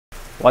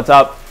What's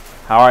up?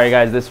 How are you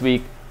guys this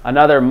week?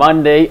 Another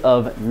Monday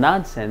of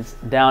nonsense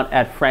down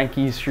at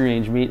Frankie's Free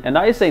Range Meat. And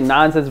I say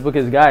nonsense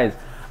because, guys,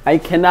 I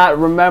cannot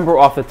remember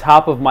off the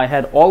top of my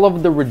head all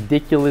of the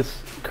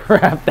ridiculous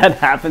crap that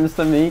happens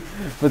to me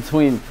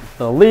between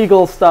the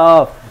legal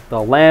stuff,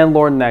 the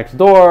landlord next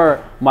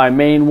door, my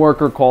main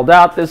worker called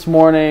out this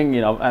morning,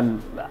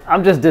 and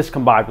I'm just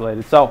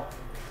discombobulated. So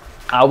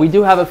we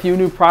do have a few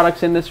new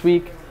products in this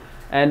week,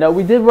 and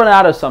we did run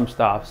out of some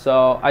stuff.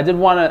 So I did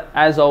want to,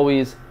 as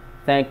always,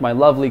 thank my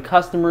lovely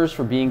customers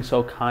for being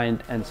so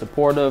kind and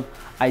supportive.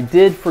 I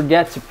did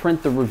forget to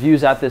print the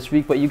reviews out this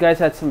week, but you guys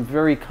had some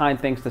very kind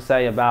things to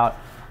say about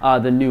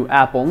the new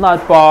apple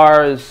nut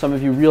bars. Some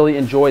of you really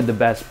enjoyed the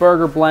best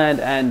burger blend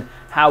and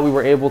how we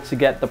were able to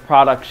get the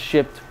product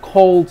shipped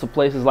cold to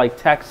places like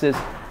Texas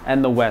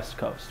and the West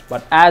Coast.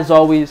 But as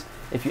always,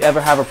 if you ever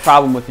have a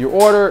problem with your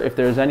order, if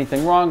there's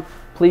anything wrong,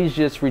 please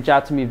just reach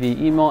out to me via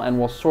email and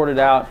we'll sort it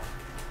out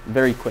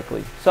very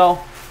quickly. So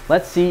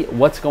let's see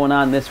what's going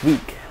on this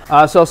week.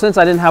 So since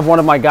I didn't have one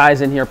of my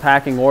guys in here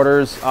packing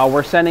orders,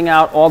 we're sending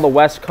out all the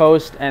West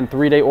Coast and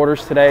 3-day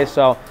orders today.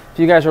 So if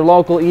you guys are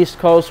local East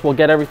Coast, we'll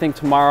get everything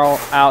tomorrow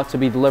out to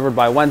be delivered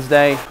by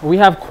Wednesday. We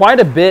have quite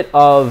a bit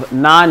of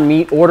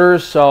non-meat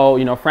orders.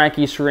 So,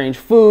 Frankie's Free Range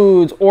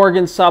Foods,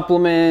 organ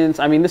supplements.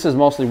 I mean, this is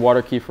mostly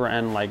water kefir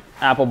and like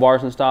apple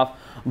bars and stuff.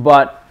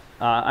 But,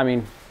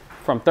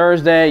 from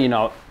Thursday,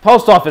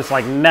 post office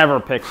like never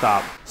picks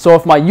up. So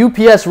if my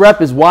UPS rep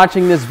is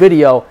watching this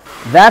video,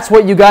 that's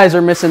what you guys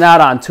are missing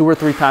out on 2 or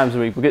 3 times a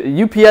week. Because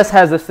UPS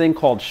has this thing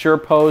called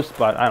SurePost,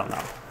 but I don't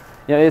know.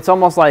 It's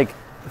almost like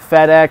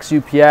FedEx,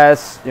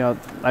 UPS,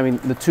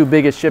 the 2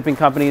 biggest shipping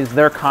companies,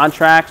 their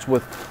contracts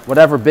with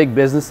whatever big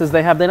businesses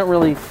they have, they don't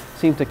really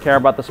seem to care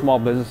about the small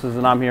businesses,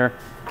 and I'm here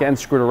getting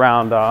screwed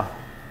around,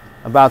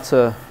 about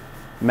to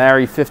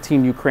marry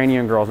 15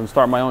 Ukrainian girls and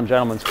start my own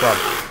gentleman's club.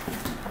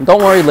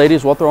 Don't worry,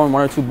 ladies, we'll throw in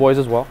 1 or 2 boys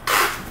as well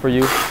for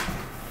you.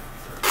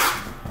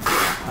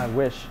 I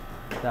wish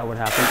that would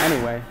happen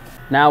anyway.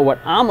 Now, what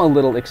I'm a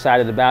little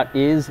excited about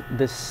is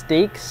the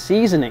steak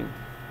seasoning.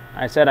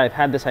 I said I've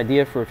had this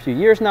idea for a few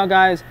years now,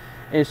 guys.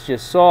 It's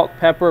just salt,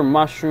 pepper,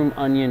 mushroom,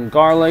 onion,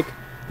 garlic.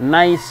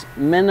 Nice,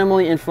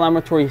 minimally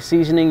inflammatory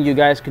seasoning you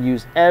guys could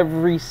use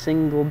every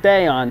single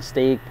day on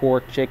steak,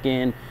 pork,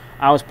 chicken.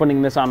 I was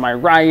putting this on my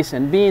rice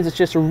and beans. It's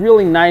just a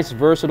really nice,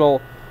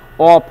 versatile,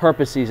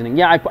 all-purpose seasoning.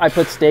 Yeah, I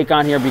put steak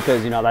on here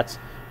because, that's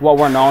what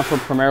we're known for,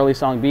 primarily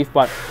selling beef.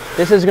 But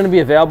this is going to be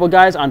available,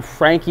 guys, on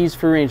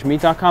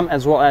frankiesfreerangemeat.com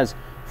as well as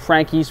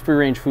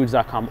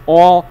frankiesfreerangefoods.com.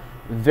 All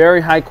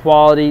very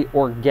high-quality,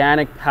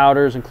 organic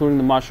powders, including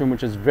the mushroom,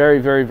 which is very,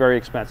 very, very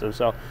expensive.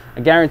 So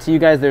I guarantee you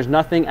guys there's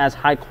nothing as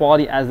high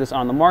quality as this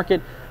on the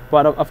market.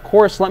 But, of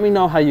course, let me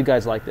know how you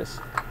guys like this.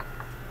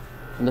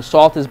 And the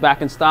salt is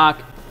back in stock.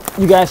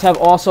 You guys have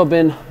also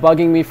been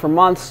bugging me for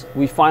months.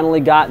 We finally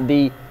got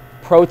the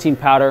protein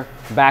powder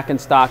back in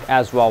stock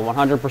as well.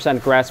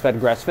 100% grass-fed,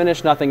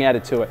 grass-finished, nothing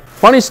added to it.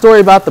 Funny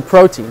story about the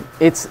protein.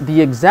 It's the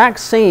exact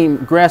same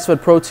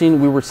grass-fed protein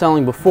we were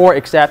selling before,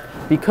 except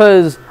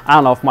because, I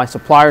don't know, if my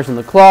supplier's in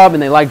the club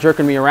and they like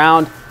jerking me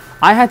around,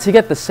 I had to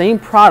get the same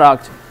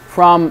product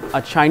from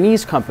a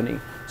Chinese company.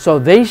 So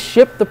they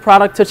shipped the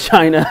product to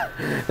China,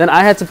 then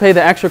I had to pay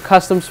the extra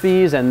customs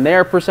fees and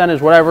their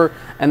percentage, whatever,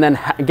 and then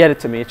get it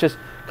to me. It's just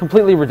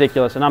completely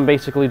ridiculous, and I'm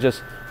basically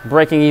just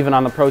breaking even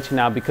on the protein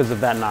now because of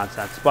that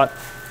nonsense. But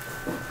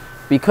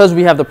because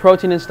we have the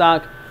protein in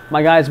stock,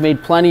 my guys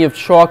made plenty of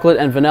chocolate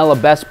and vanilla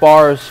best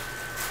bars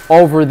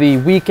over the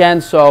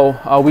weekend, so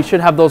we should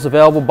have those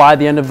available by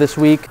the end of this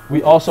week.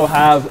 We also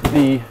have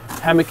the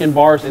pemmican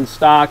bars in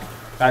stock.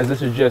 Guys,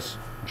 this is just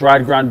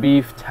dried ground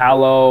beef,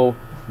 tallow,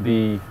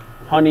 the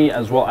honey,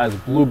 as well as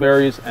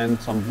blueberries and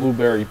some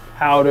blueberry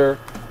powder.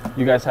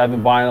 You guys have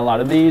been buying a lot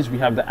of these. We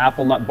have the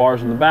apple nut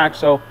bars in the back,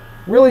 so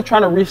really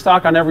trying to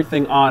restock on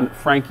everything on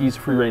Frankie's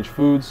Free Range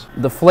Foods.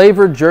 The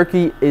flavored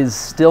jerky is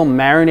still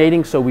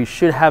marinating, so we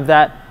should have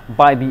that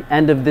by the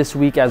end of this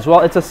week as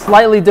well. It's a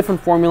slightly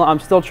different formula. I'm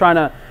still trying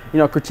to,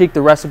 critique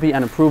the recipe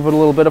and improve it a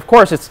little bit. Of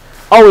course, it's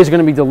always going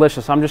to be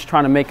delicious. I'm just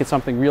trying to make it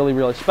something really,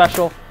 really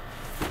special.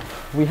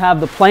 We have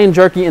the plain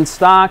jerky in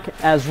stock,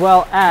 as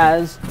well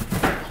as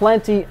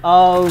plenty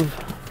of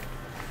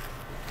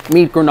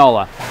meat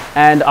granola.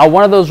 And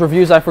one of those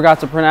reviews I forgot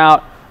to print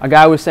out, a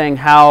guy was saying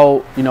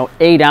how,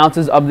 8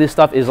 ounces of this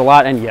stuff is a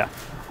lot, and yeah,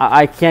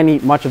 I can't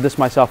eat much of this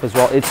myself as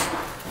well. It's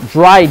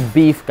dried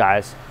beef,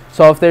 guys.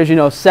 So if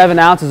there's, 7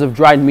 ounces of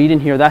dried meat in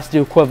here, that's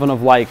the equivalent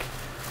of like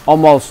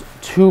almost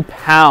 2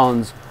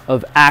 pounds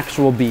of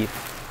actual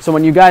beef. So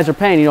when you guys are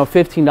paying,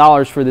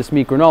 $15 for this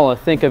meat granola,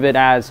 think of it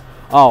as,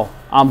 oh,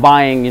 I'm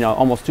buying,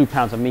 almost 2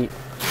 pounds of meat.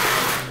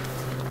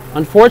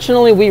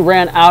 Unfortunately, we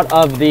ran out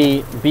of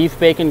the beef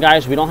bacon,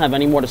 guys. We don't have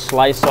any more to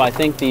slice, so I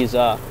think these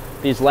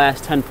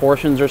last 10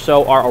 portions or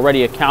so are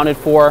already accounted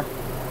for.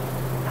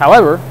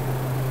 However,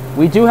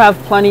 we do have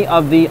plenty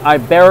of the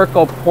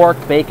Iberico pork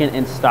bacon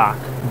in stock.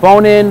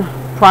 Bone-in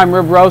prime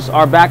rib roasts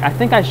are back. I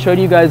think I showed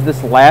you guys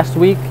this last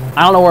week.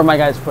 I don't know where my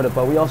guys put it,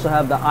 but we also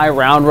have the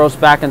round roast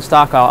back in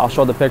stock. I'll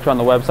show the picture on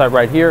the website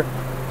right here.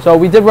 So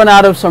we did run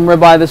out of some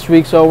ribeye this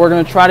week, so we're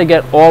going to try to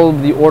get all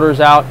of the orders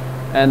out.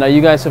 And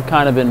you guys have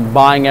kind of been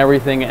buying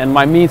everything, and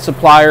my meat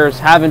suppliers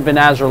haven't been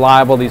as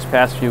reliable these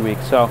past few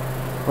weeks. So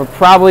we're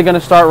probably going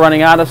to start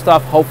running out of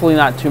stuff, hopefully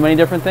not too many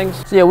different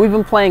things. So yeah, we've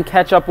been playing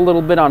catch up a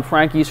little bit on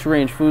Frankie's Free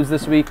Range Foods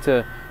this week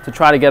to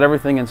try to get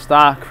everything in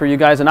stock for you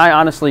guys. And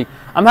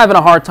I'm having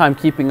a hard time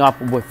keeping up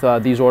with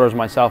these orders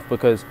myself,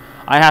 because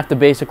I have to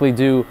basically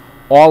do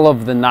all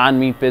of the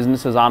non-meat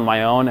businesses on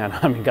my own. And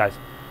I mean, guys,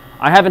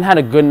 I haven't had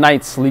a good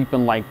night's sleep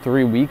in like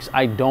 3 weeks.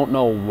 I don't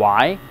know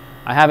why.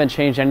 I haven't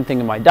changed anything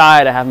in my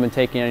diet. I haven't been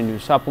taking any new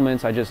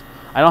supplements. I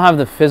don't have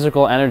the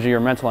physical energy or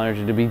mental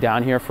energy to be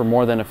down here for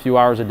more than a few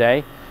hours a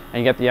day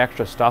and get the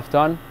extra stuff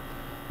done.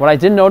 What I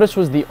did notice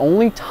was the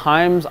only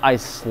times I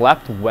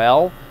slept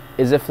well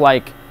is if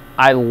like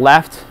I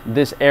left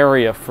this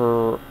area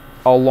for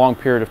a long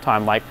period of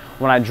time. Like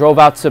when I drove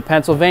out to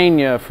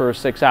Pennsylvania for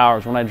 6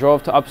 hours, when I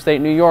drove to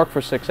upstate New York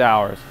for 6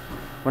 hours.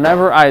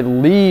 Whenever I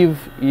leave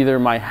either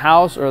my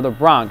house or the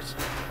Bronx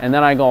and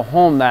then I go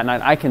home that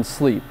night, I can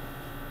sleep.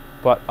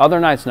 But other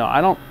nights,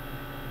 no,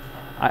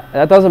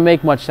 that doesn't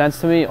make much sense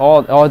to me.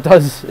 All it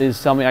does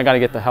is tell me I got to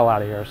get the hell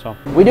out of here. So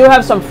we do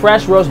have some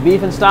fresh roast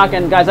beef in stock,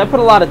 and guys, I put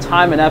a lot of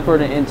time and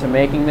effort into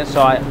making this,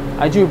 so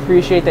I do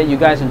appreciate that you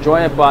guys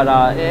enjoy it. But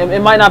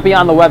it might not be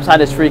on the website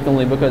as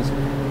frequently, because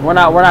we're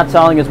not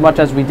selling as much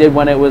as we did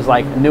when it was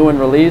like new and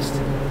released.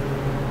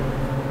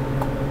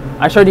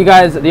 I showed you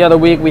guys the other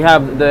week. We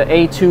have the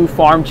A2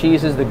 farm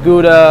cheeses, the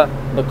Gouda,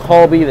 the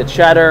Colby, the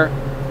cheddar.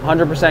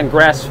 100%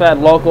 grass-fed,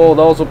 local.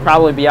 Those will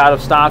probably be out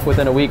of stock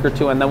within a week or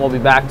two, and then we'll be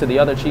back to the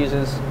other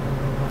cheeses.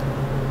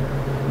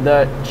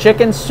 The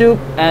chicken soup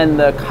and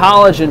the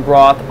collagen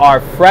broth are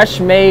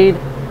fresh made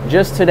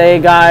just today,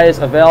 guys.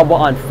 Available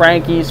on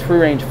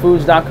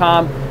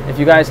frankiesfreerangefoods.com if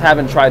you guys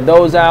haven't tried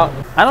those out.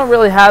 I don't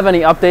really have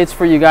any updates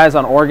for you guys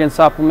on organ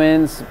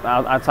supplements.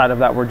 Outside of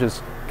that, we're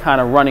just kind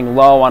of running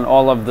low on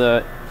all of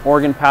the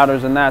organ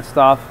powders and that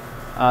stuff.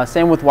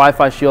 Same with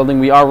Wi-Fi shielding.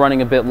 We are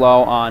running a bit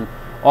low on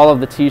all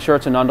of the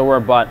t-shirts and underwear,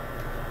 but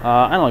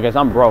I don't know, guys,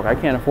 I'm broke. I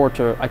can't afford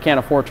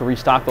to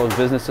restock those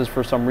businesses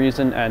for some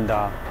reason, and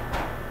I'm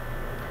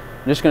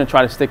just going to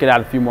try to stick it out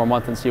a few more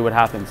months and see what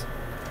happens.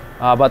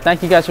 But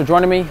thank you guys for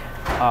joining me.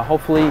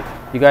 Hopefully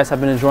you guys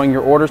have been enjoying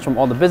your orders from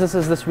all the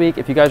businesses this week.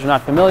 If you guys are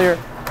not familiar,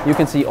 you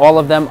can see all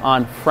of them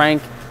on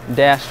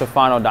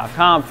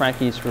frank-stefano.com.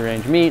 Frankie's Free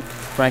Range Meat,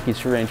 Frankie's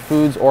Free Range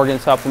Foods, organ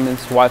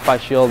supplements, Wi-Fi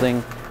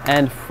shielding,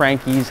 and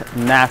Frankie's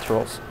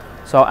Naturals.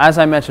 So as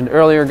I mentioned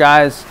earlier,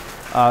 guys,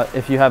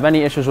 if you have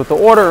any issues with the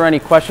order or any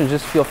questions,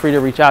 just feel free to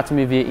reach out to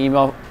me via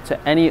email to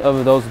any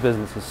of those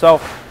businesses. So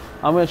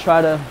I'm going to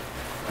try to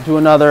do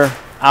another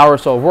hour or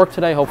so of work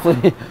today.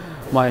 Hopefully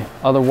my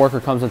other worker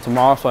comes in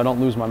tomorrow so I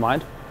don't lose my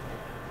mind.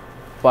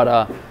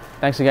 But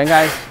thanks again,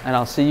 guys, and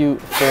I'll see you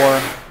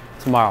for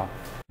tomorrow.